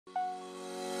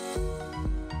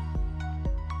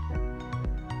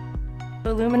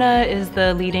Illumina is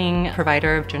the leading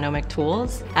provider of genomic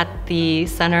tools. At the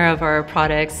center of our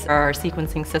products are our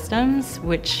sequencing systems,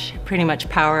 which pretty much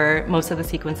power most of the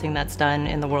sequencing that's done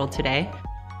in the world today.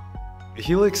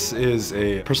 Helix is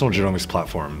a personal genomics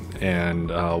platform, and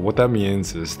what that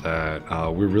means is that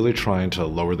we're really trying to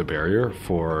lower the barrier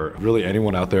for really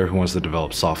anyone out there who wants to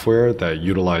develop software that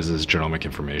utilizes genomic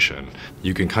information.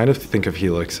 You can kind of think of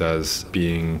Helix as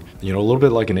being, a little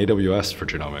bit like an AWS for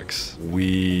genomics.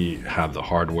 We have the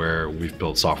hardware, we've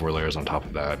built software layers on top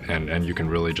of that, and you can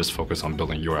really just focus on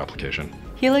building your application.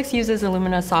 Helix uses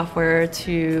Illumina software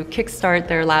to kickstart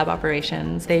their lab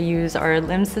operations. They use our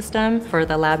LIMS system for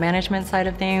the lab management side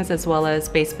of things, as well as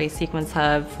BaseSpace Sequence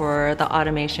Hub for the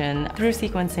automation through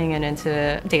sequencing and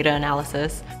into data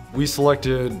analysis. We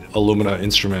selected Illumina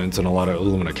instruments and a lot of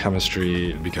Illumina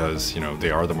chemistry because, they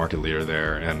are the market leader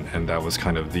there, and that was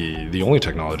kind of the only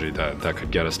technology that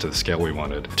could get us to the scale we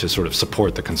wanted to sort of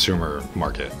support the consumer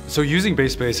market. So using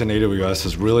BaseSpace and AWS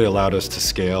has really allowed us to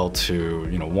scale to,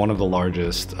 one of the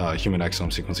largest human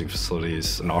exome sequencing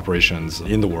facilities and operations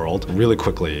in the world really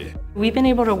quickly. We've been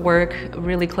able to work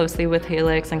really closely with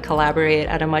Helix and collaborate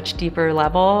at a much deeper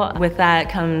level. With that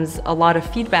comes a lot of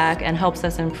feedback and helps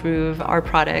us improve our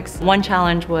products. One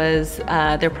challenge was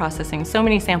they're processing so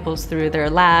many samples through their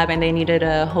lab, and they needed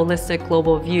a holistic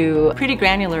global view pretty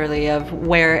granularly of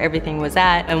where everything was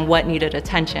at and what needed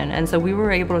attention. And so we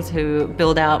were able to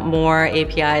build out more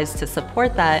APIs to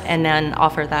support that and then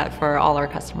offer that for all our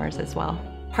customers as well.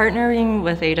 Partnering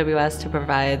with AWS to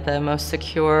provide the most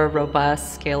secure,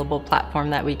 robust, scalable platform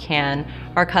that we can,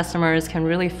 our customers can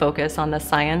really focus on the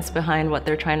science behind what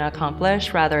they're trying to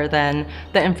accomplish rather than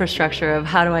the infrastructure of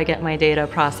how do I get my data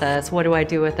processed, what do I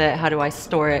do with it, how do I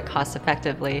store it cost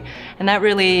effectively. And that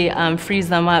really frees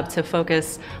them up to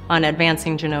focus on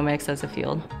advancing genomics as a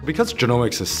field. Because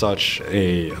genomics is such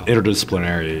an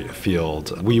interdisciplinary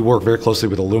field, we work very closely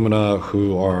with Illumina,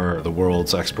 who are the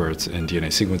world's experts in DNA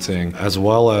sequencing, as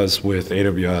well as with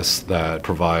AWS that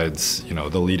provides,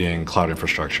 the leading cloud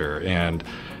infrastructure, and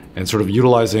sort of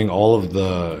utilizing all of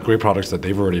the great products that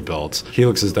they've already built.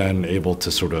 Helix is then able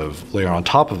to sort of layer on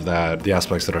top of that the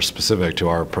aspects that are specific to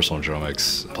our personal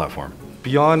genomics platform.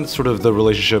 Beyond sort of the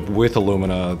relationship with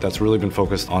Illumina that's really been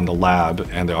focused on the lab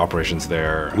and the operations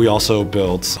there, we also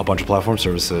built a bunch of platform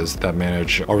services that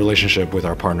manage our relationship with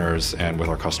our partners and with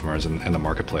our customers in the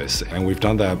marketplace. And we've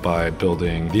done that by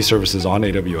building these services on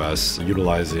AWS,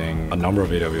 utilizing a number of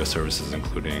AWS services,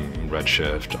 including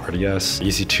Redshift, RDS,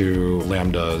 EC2,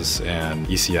 Lambdas, and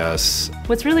ECS.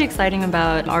 What's really exciting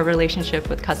about our relationship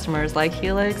with customers like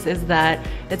Helix is that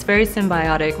it's very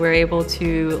symbiotic. We're able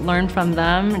to learn from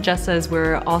them just as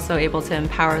we're also able to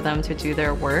empower them to do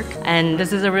their work. And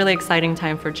this is a really exciting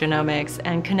time for genomics,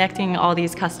 and connecting all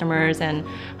these customers and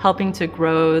helping to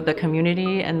grow the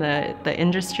community and the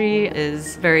industry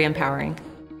is very empowering.